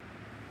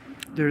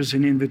there's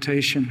an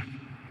invitation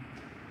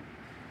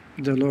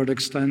the Lord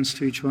extends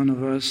to each one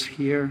of us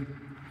here,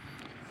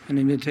 an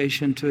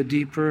invitation to a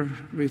deeper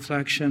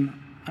reflection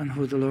on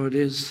who the Lord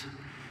is,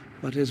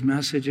 what His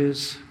message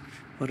is,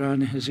 what are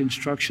His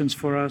instructions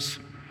for us,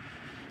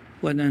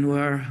 what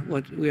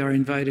we are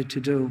invited to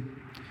do.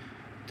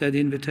 That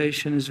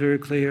invitation is very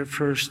clear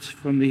for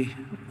the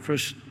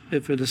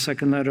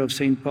second letter of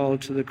St. Paul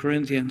to the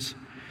Corinthians.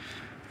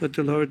 What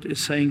the Lord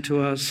is saying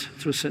to us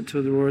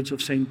through the words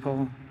of St.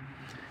 Paul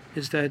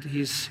is that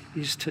He's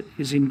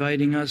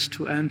inviting us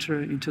to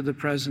enter into the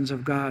presence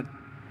of God.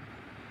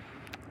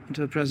 Into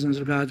the presence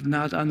of God,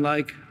 not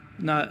unlike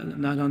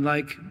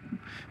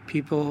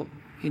people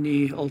in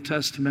the Old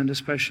Testament,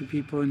 especially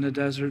people in the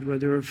desert where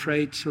they were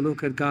afraid to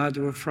look at God,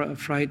 they were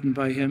frightened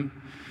by Him.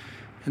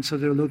 And so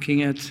they're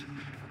looking at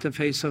the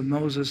face of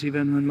Moses,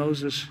 even when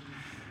Moses,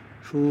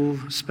 who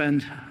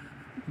spent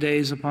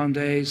days upon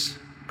days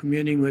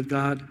communing with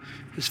God,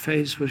 his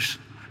face was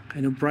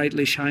kind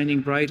of shining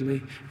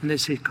brightly. And they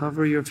say,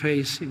 cover your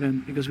face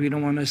even, because we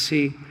don't want to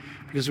see,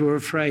 because we're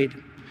afraid.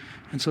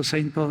 And so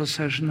St. Paul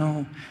says,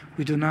 no,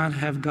 we do not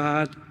have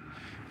God.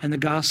 And the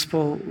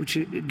gospel, which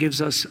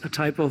gives us a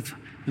type of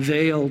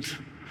veiled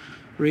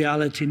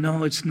reality.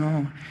 No, it's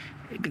no.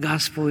 The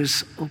gospel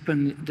is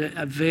open.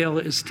 A veil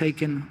is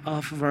taken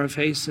off of our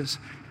faces,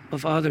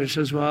 of others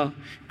as well,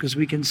 because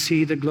we can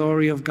see the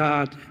glory of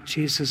God,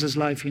 Jesus'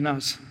 life in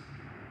us.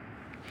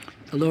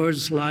 The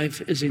Lord's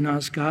life is in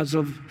us. God's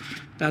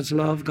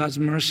love, God's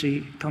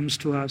mercy comes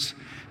to us.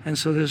 And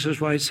so this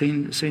is why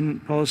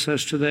St. Paul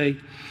says today,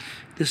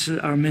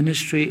 our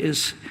ministry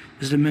is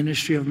the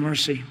ministry of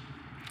mercy.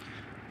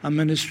 Our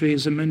ministry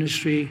is a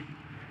ministry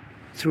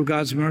through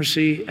God's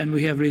mercy, and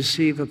we have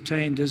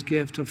obtained this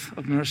gift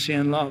of mercy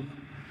and love.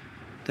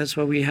 That's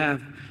what we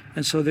have.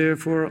 And so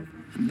therefore,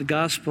 the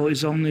gospel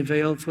is only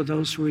veiled for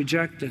those who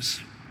reject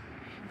this,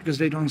 because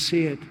they don't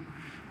see it.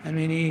 I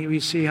mean,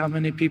 we see how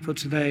many people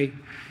today,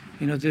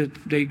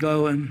 they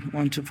go and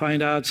want to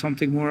find out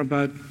something more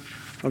about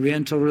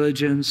Oriental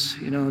religions,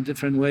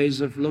 different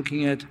ways of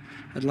looking at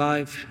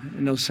life,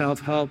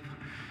 self-help,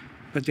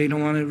 but they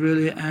don't want to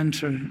really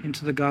enter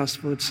into the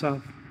gospel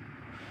itself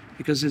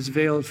because it's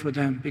veiled for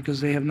them, because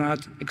they have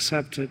not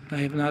accepted,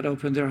 they have not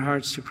opened their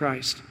hearts to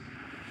Christ.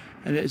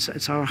 And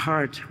it's our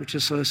heart which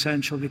is so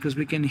essential, because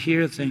we can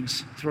hear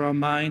things through our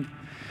mind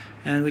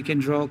and we can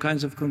draw all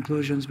kinds of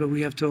conclusions, but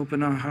we have to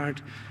open our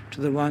heart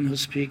to the one who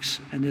speaks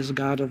and is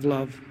God of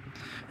love.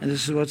 And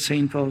this is what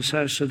St. Paul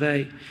says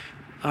today.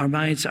 Our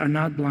minds are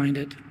not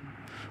blinded.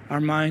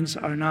 Our minds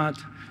are not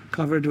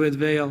covered with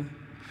veil.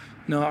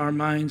 No, our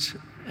minds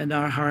and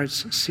our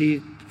hearts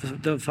see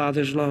the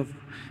Father's love,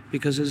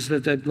 because it's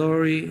the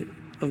glory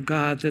of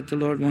God that the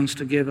Lord wants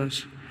to give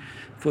us.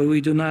 For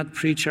we do not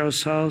preach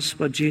ourselves,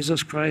 but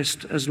Jesus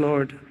Christ as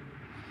Lord,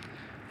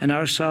 and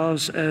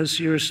ourselves as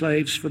your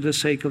slaves for the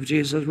sake of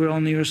Jesus. We're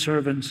only your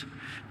servants,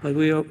 but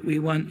we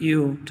want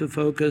you to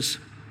focus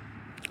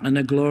on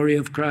the glory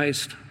of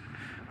Christ,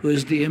 who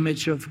is the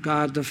image of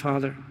God the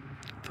Father.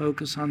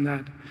 Focus on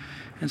that.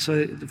 And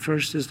so the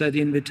first is that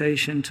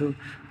invitation to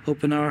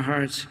open our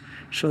hearts,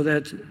 so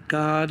that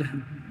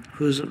God,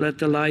 who's let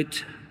the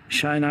light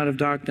shine out of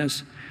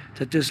darkness,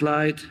 that this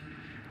light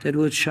that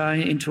would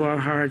shine into our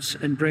hearts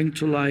and bring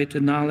to light the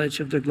knowledge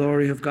of the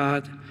glory of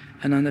God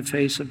and on the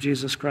face of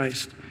Jesus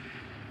Christ.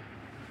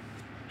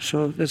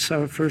 So that's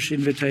our first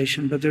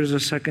invitation, but there's a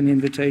second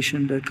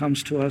invitation that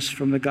comes to us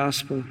from the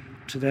gospel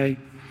today.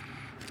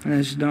 And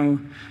as you know,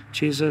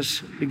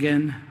 Jesus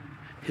began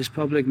his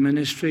public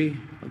ministry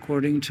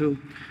according to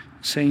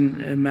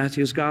St.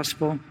 Matthew's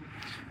gospel.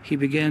 He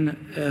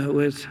began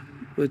with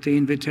the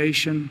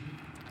invitation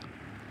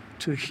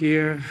to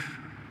hear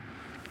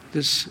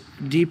this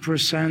deeper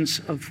sense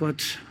of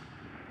what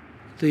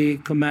the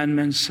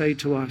commandments say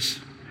to us.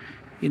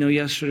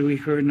 Yesterday we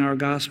heard in our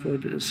gospel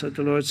that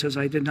the Lord says,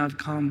 I did not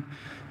come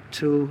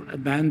to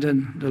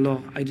abandon the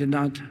law. I did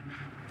not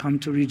come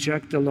to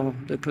reject the law,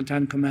 the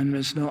Ten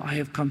Commandments. No, I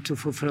have come to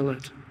fulfill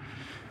it,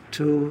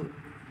 to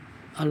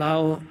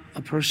allow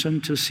a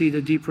person to see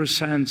the deeper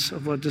sense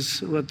of what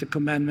the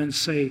commandments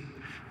say,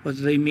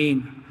 what they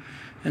mean.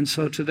 And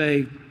so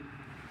today,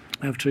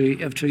 after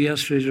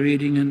yesterday's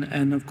reading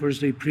and of course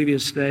the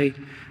previous day,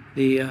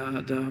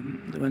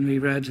 when we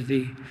read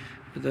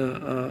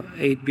the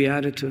 8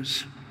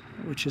 Beatitudes,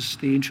 which is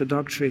the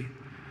introductory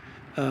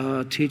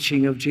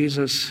teaching of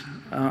Jesus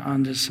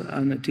on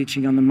the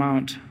teaching on the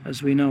Mount,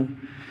 as we know.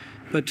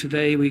 But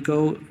today we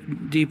go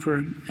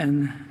deeper,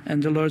 and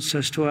the Lord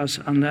says to us,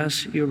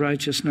 unless your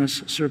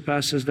righteousness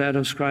surpasses that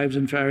of scribes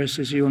and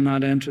Pharisees, you will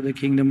not enter the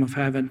kingdom of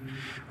heaven,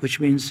 which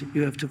means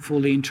you have to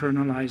fully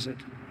internalize it.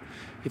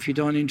 If you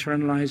don't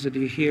internalize it,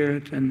 you hear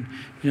it, and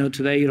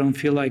today you don't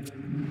feel like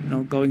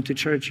going to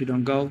church, you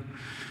don't go.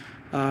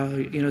 So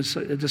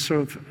it's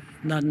sort of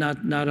not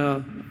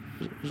a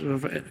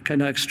sort of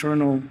kind of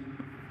external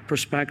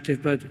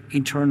perspective, but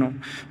internal.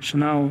 So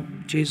now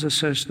Jesus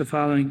says the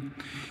following: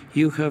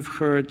 you have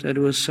heard that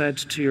it was said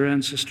to your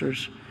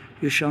ancestors,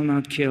 you shall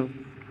not kill,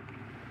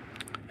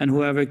 and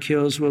whoever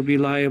kills will be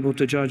liable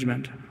to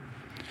judgment.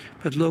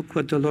 But look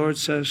what the Lord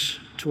says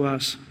to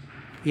us.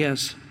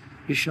 Yes,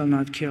 you shall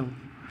not kill.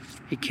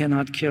 You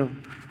cannot kill,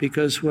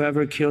 because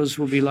whoever kills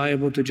will be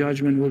liable to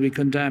judgment, will be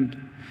condemned.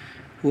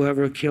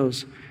 Whoever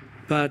kills.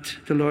 But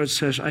the Lord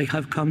says, I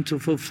have come to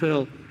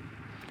fulfill.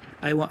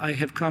 I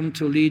have come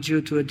to lead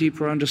you to a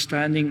deeper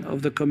understanding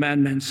of the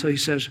commandments. So he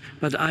says,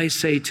 but I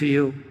say to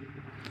you,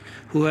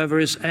 whoever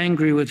is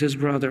angry with his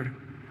brother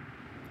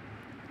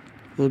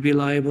will be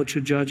liable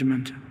to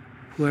judgment.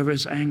 Whoever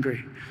is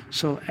angry.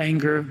 So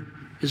anger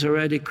is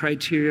already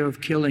criteria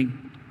of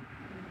killing.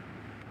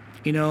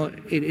 You know,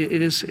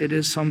 it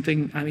is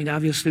something, I mean,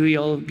 obviously we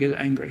all get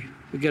angry.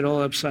 We get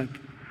all upset.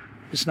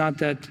 It's not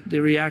that the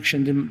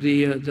reaction,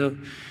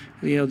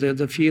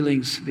 the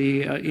feelings,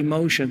 the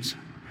emotions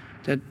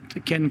that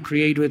can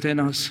create within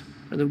us,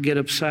 that we get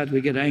upset,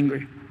 we get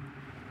angry.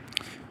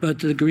 But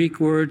the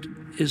Greek word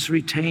is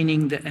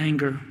retaining the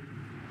anger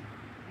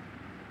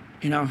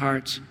in our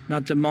hearts,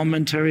 not the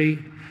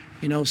momentary,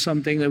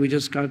 something that we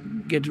just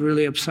get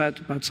really upset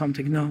about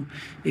something. No,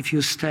 if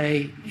you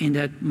stay in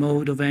that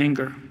mode of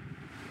anger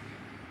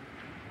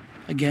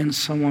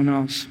against someone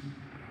else,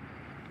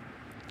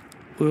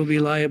 will be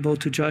liable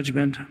to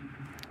judgment.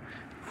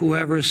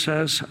 Whoever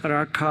says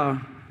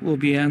Raka will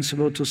be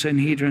answerable to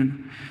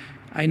Sanhedrin.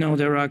 I know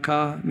the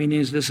Raka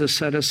means this is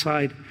set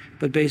aside,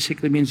 but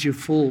basically means you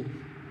fool.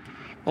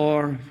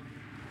 Or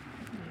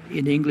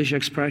in the English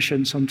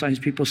expression, sometimes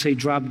people say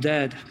drop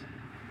dead.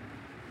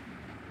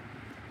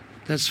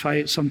 That's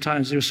why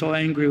sometimes they're so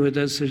angry with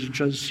us. It's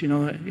just,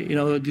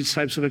 these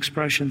types of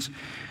expressions.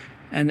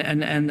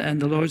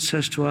 And the Lord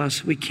says to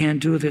us, we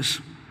can't do this.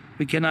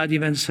 We cannot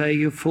even say,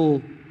 you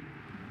fool.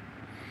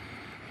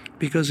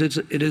 Because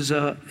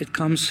it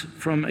comes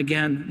from,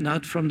 again,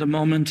 not from the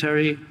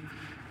momentary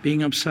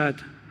being upset,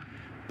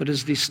 but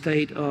it's the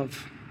state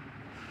of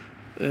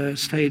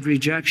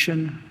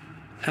rejection,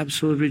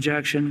 absolute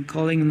rejection,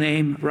 calling a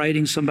name,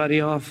 writing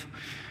somebody off.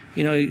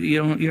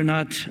 You're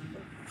not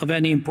of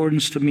any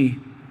importance to me.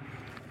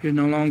 You're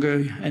no longer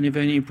of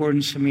any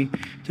importance to me.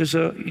 There's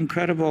an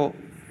incredible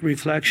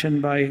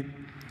reflection by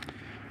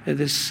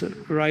this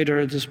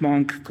writer, this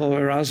monk called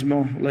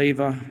Erasmo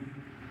Leiva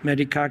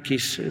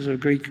Merikakis. Is a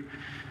Greek.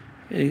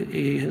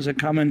 He has a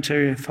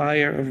commentary,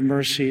 Fire of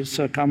Mercy. It's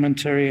a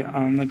commentary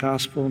on the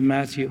Gospel of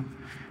Matthew.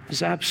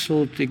 It's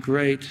absolutely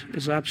great.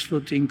 It's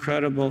absolutely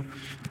incredible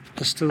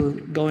as to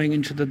going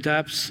into the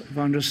depths of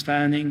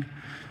understanding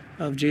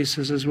of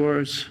Jesus'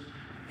 words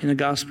in the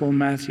Gospel of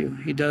Matthew.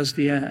 He does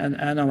and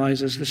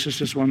analyzes. This is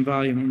just one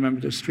volume. Remember,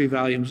 there's 3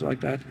 volumes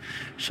like that.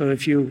 So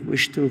if you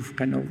wish to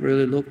kind of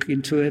really look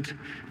into it,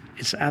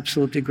 it's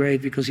absolutely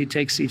great, because he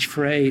takes each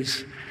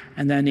phrase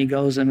and then he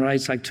goes and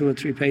writes like 2 or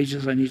 3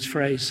 pages on each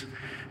phrase.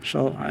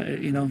 So,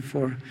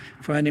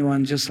 for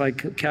anyone, just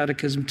like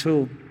Catechism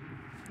 2,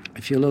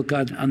 if you look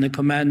on the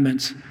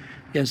commandments,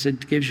 yes,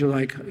 it gives you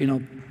like,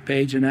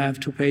 page and a half,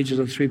 2 pages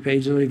or 3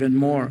 pages or even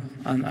more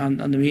on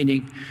the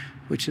meaning,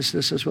 this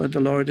is what the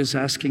Lord is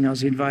asking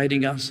us,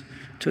 inviting us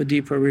to a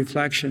deeper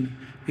reflection.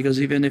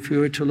 Because even if we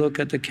were to look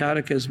at the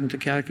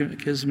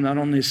Catechism not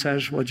only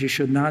says what you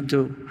should not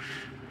do,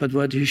 but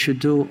what you should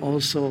do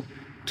also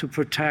to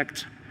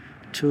protect,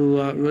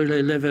 to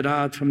really live it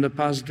out from the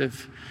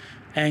positive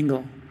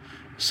angle.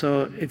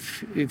 So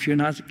if you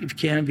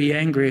can't be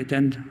angry,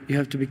 then you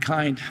have to be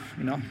kind,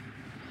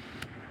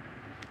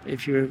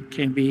 If you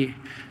can't be,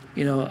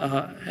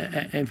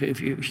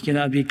 if you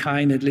cannot be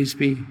kind, at least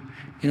be,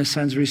 in a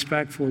sense,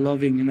 respectful,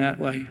 loving in that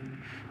way.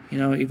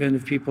 Even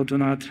if people do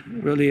not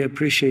really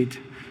appreciate,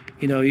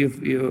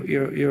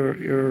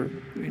 your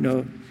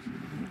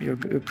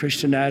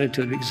Christian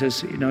attitude,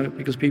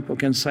 because people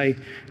can say,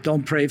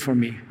 "Don't pray for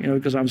me,"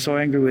 because I'm so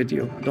angry with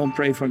you. Don't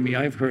pray for me.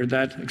 I've heard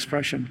that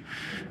expression,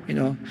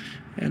 or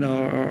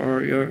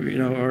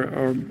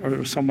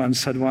someone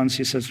said once.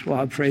 He says, "Well,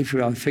 I'll pray for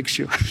you. I'll fix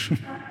you."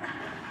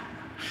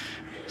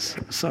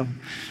 So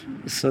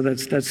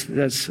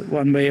that's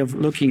one way of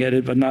looking at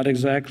it, but not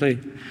exactly.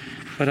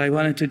 But I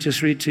wanted to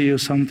just read to you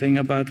something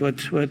about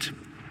what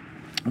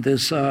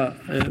this Leiva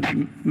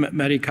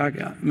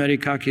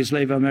Merikakis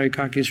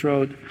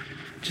wrote.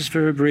 Just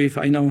very brief,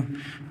 I know,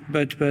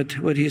 but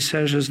what he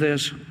says is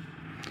this.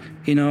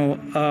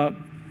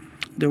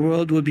 The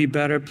world would be a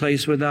better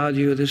place without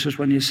you. This is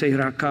when you say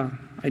Raka.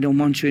 I don't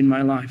want you in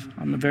my life.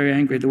 I'm very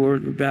angry. The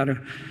world would be better.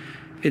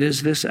 It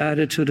is this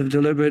attitude of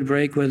deliberate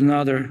break with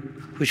another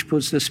which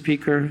puts the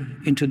speaker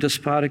into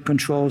despotic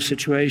control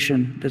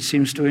situation that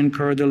seems to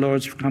incur the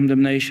Lord's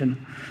condemnation.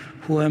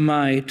 Who am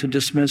I to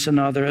dismiss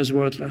another as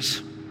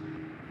worthless?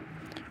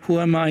 Who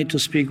am I to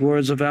speak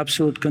words of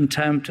absolute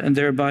contempt and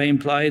thereby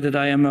imply that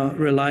I am a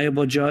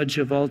reliable judge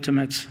of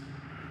ultimates?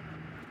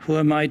 Who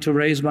am I to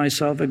raise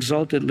myself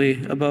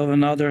exaltedly above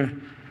another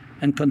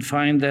and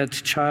confine that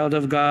child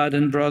of God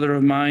and brother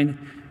of mine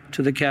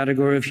to the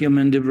category of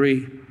human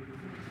debris?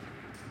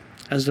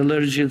 As the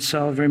liturgy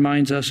itself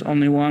reminds us,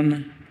 only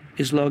one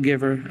is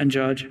lawgiver and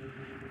judge.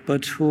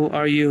 But who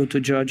are you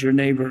to judge your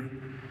neighbor?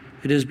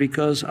 It is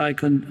because I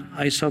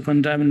so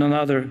condemn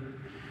another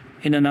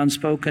in an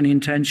unspoken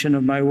intention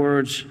of my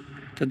words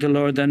that the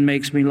Lord then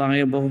makes me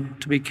liable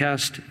to be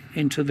cast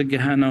into the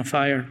Gehenna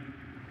fire,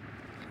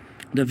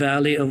 the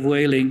valley of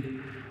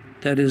wailing,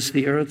 that is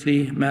the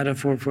earthly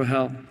metaphor for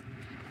hell.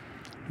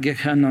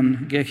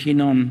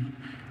 Gehinnom,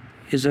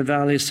 is a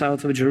valley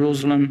south of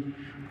Jerusalem,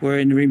 where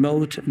in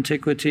remote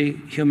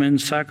antiquity human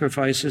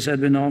sacrifices had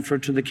been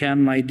offered to the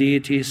Canaanite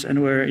deities,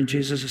 and where in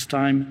Jesus'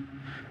 time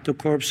the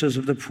corpses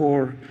of the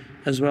poor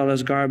as well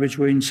as garbage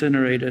were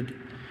incinerated.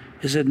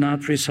 Is it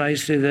not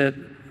precisely that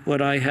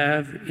what I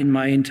have in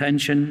my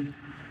intention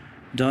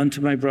done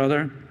to my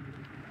brother?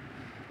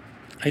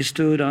 I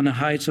stood on the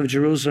heights of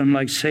Jerusalem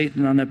like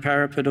Satan on the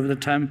parapet of the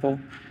temple,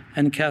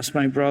 and cast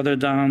my brother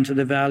down to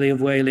the valley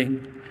of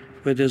wailing,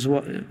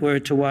 where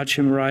to watch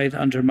him ride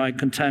under my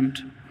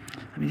contempt.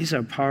 I mean, these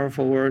are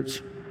powerful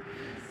words.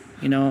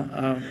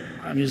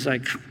 I'm just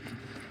like,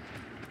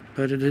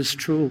 but it is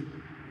true.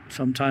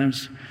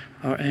 Sometimes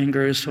our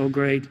anger is so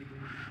great,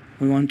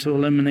 we want to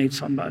eliminate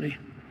somebody.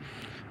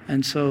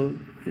 And so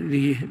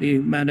the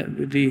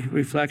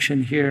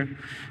reflection here,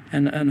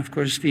 and of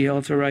course the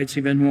author writes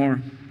even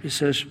more. He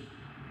says,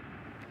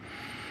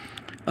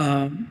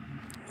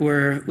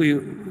 where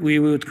we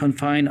would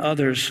confine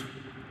others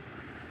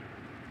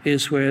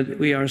is where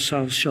we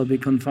ourselves shall be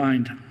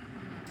confined.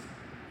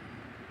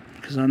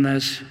 Because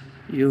unless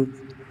you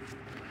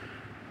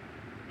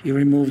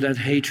remove that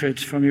hatred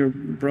from your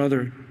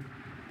brother,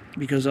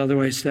 because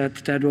otherwise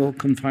that will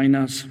confine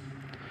us.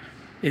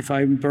 If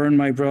I burn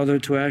my brother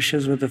to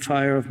ashes with the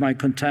fire of my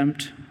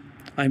contempt,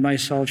 I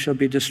myself shall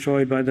be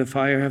destroyed by the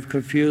fire I have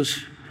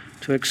refused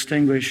to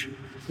extinguish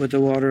with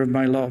the water of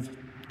my love.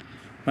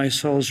 My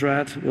soul's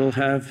wrath will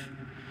have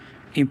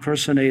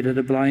impersonated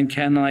a blind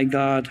Canaanite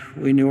god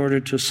who, in order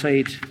to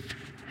sate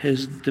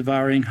his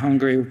devouring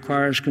hunger,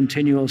 requires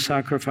continual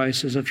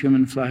sacrifices of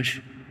human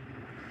flesh.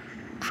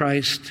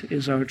 Christ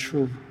is our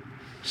true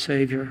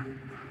Savior.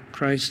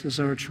 Christ is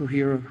our true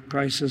hero.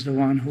 Christ is the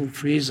one who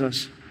frees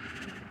us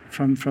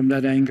from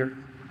that anger.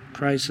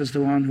 Christ is the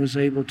one who is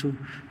able to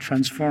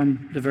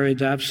transform the very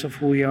depths of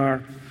who we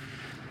are,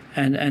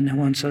 and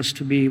wants us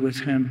to be with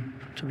him,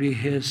 to be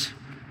his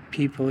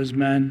people, as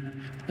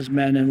men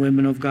and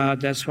women of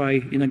God. That's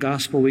why in the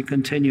gospel we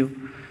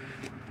continue,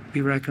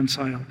 be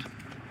reconciled,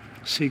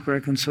 seek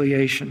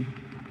reconciliation.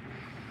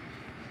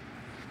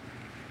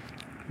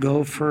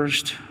 Go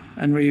first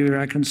and be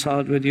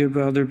reconciled with your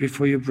brother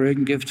before you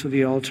bring gift to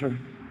the altar,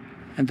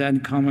 and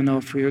then come and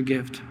offer your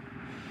gift.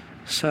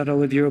 Settle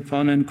with your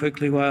opponent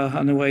quickly while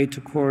on the way to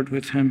court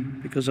with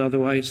him, because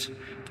otherwise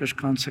there's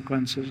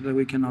consequences that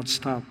we cannot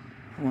stop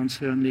once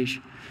they're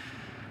unleashed.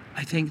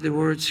 I think the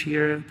words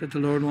here that the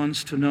Lord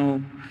wants to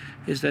know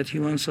is that he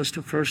wants us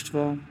to, first of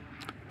all,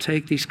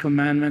 take these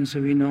commandments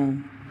that we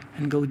know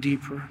and go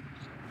deeper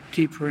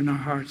in our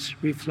hearts,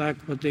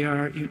 reflect what they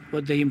are,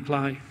 what they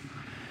imply.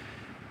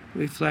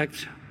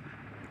 Reflect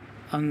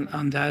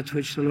on that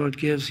which the Lord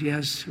gives.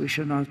 Yes, we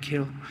should not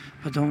kill,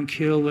 but don't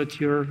kill with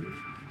your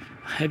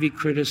heavy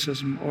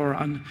criticism or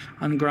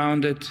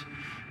ungrounded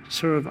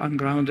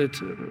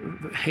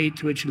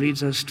hate, which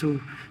leads us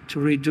to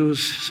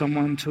reduce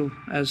someone to,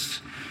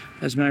 as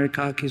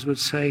Marakakis would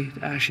say,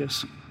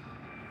 ashes.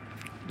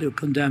 To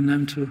condemn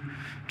them to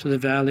the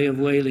valley of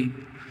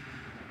wailing.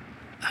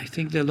 I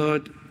think the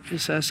Lord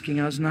is asking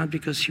us not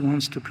because he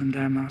wants to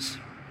condemn us,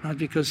 not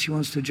because he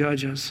wants to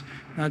judge us,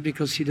 not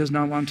because he does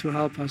not want to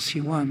help us. He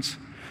wants.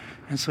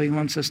 And so he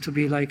wants us to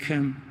be like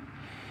him,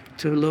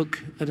 to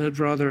look at a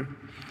brother.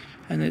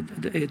 And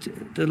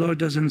the Lord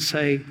doesn't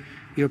say,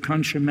 your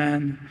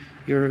countryman,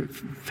 your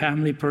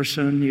family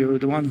person, you're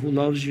the one who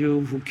loves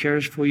you, who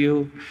cares for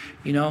you.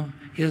 He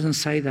doesn't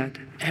say that.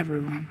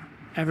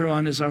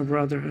 Everyone is our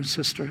brother and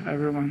sister,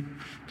 everyone.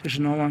 There's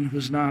no one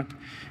who's not.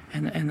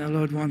 And the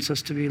Lord wants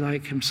us to be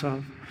like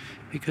himself,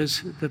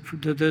 because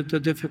the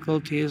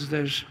difficulty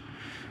is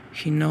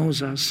he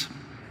knows us.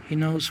 He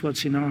knows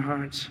what's in our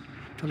hearts.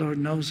 The Lord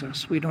knows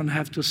us. We don't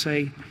have to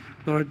say,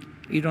 Lord,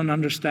 you don't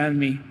understand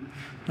me.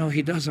 No,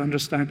 he does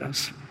understand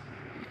us.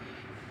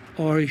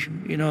 Or, we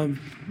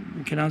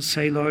cannot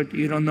say, Lord,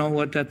 you don't know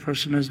what that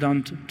person has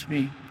done to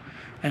me,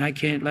 and I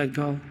can't let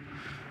go.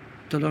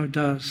 The Lord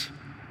does.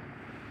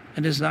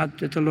 And it's not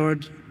that the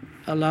Lord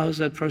allows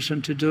that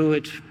person to do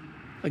it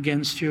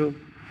against you,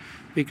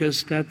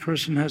 because that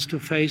person has to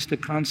face the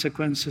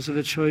consequences of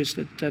the choice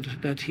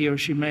that he or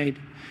she made,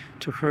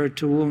 to hurt,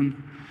 to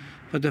wound.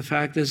 But the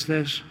fact is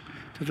this,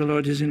 that the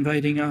Lord is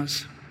inviting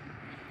us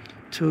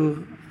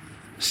to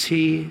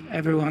see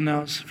everyone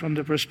else from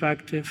the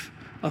perspective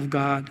of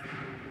God,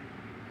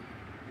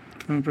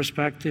 from the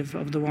perspective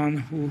of the one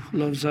who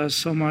loves us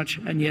so much,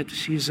 and yet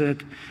sees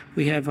that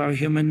we have our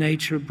human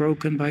nature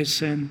broken by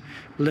sin,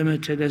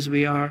 limited as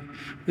we are.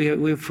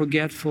 We're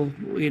forgetful,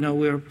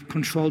 we're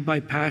controlled by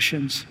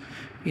passions,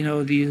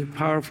 the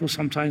powerful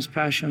sometimes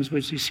passions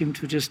which seem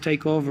to just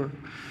take over.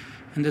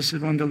 And this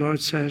is when the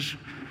Lord says,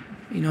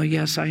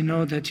 yes, I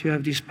know that you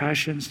have these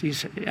passions,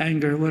 these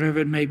anger, whatever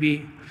it may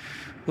be,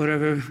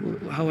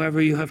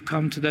 however you have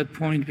come to that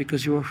point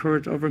because you were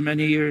hurt over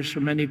many years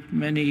or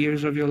many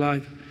years of your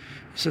life.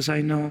 He says,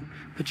 I know,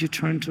 but you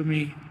turn to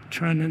me.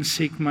 turn and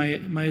seek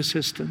my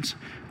assistance.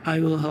 I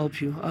will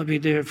help you. I'll be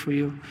there for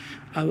you.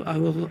 I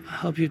will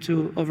help you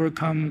to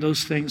overcome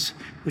those things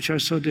which are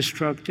so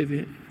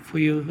destructive for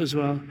you as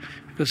well,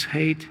 because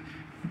hate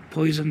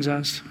poisons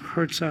us,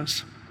 hurts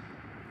us,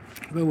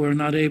 but we're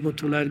not able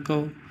to let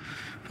go.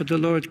 But the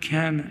Lord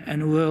can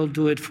and will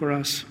do it for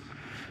us.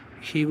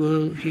 He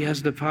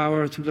has the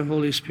power through the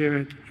Holy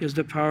Spirit. He has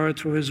the power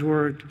through His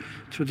Word,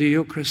 through the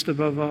Eucharist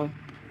above all,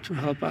 to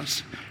help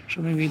us.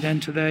 So maybe then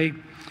today,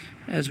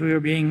 as we are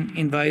being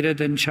invited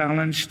and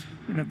challenged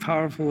in a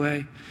powerful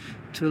way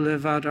to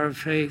live out our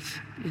faith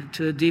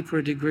to a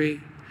deeper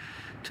degree,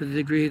 to the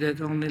degree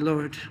that only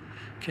Lord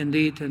can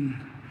lead and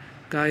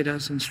guide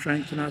us and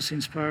strengthen us,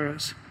 inspire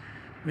us.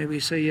 May we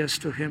say yes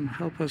to Him.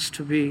 Help us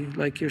to be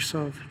like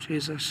yourself,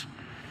 Jesus.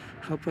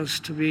 Help us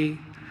to be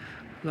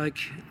like,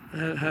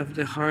 have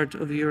the heart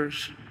of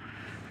yours.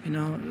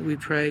 We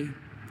pray,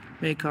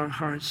 make our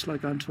hearts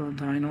like unto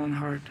thine own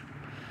heart,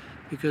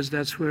 because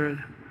that's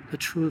where the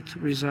truth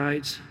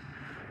resides.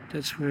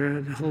 That's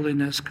where the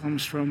holiness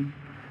comes from.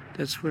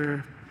 That's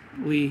where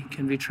we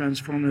can be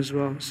transformed as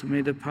well. So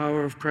may the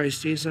power of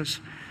Christ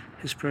Jesus,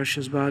 His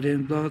precious body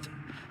and blood, the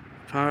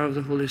power of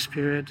the Holy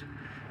Spirit,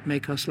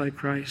 make us like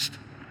Christ,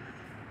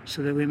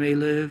 so that we may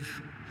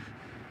live,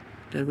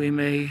 that we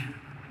may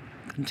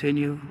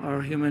continue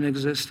our human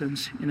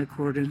existence in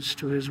accordance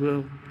to His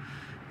will,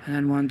 and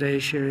then one day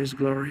share His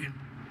glory.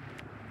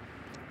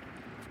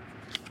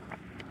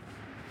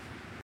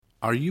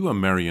 Are you a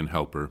Marian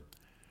helper?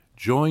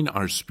 Join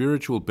our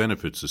Spiritual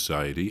Benefit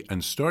Society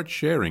and start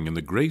sharing in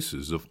the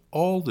graces of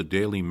all the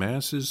daily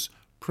masses,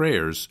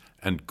 prayers,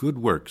 and good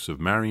works of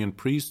Marian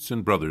priests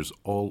and brothers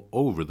all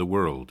over the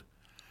world.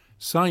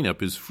 Sign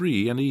up is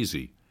free and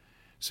easy.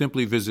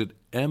 Simply visit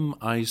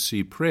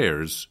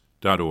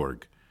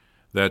micprayers.org.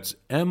 That's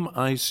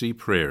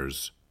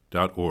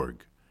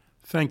micprayers.org.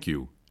 Thank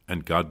you,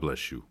 and God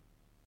bless you.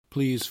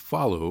 Please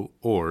follow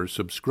or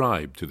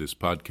subscribe to this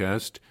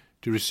podcast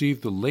to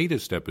receive the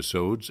latest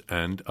episodes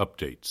and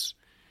updates.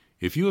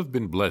 If you have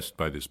been blessed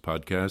by this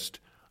podcast,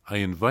 I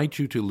invite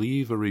you to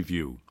leave a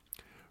review.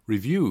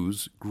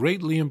 Reviews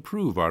greatly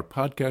improve our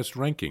podcast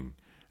ranking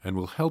and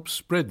will help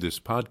spread this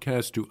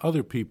podcast to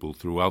other people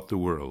throughout the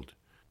world.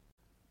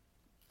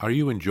 Are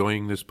you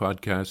enjoying this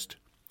podcast?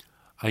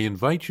 I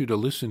invite you to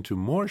listen to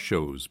more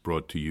shows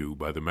brought to you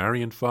by the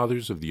Marian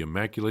Fathers of the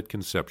Immaculate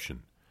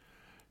Conception.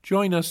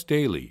 Join us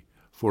daily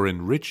for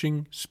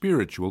enriching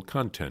spiritual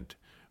content,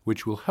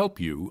 which will help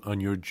you on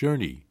your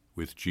journey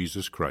with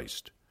Jesus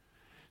Christ.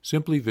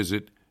 Simply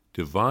visit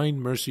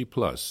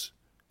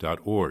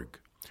DivineMercyPlus.org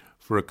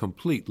for a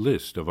complete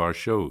list of our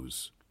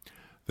shows.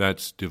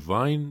 That's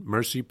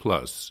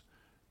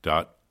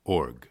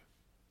DivineMercyPlus.org.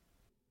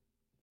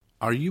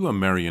 Are you a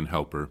Marian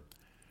helper?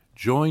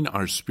 Join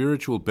our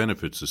Spiritual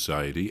Benefit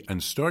Society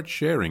and start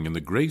sharing in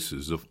the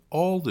graces of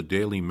all the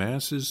daily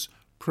masses,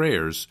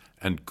 prayers,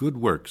 and good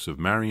works of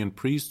Marian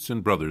priests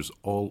and brothers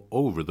all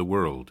over the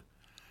world.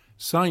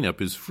 Sign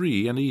up is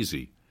free and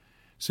easy.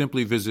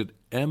 Simply visit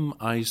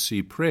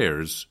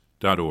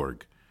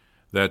micprayers.org.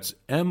 That's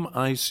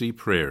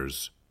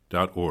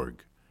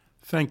micprayers.org.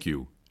 Thank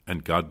you,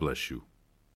 and God bless you.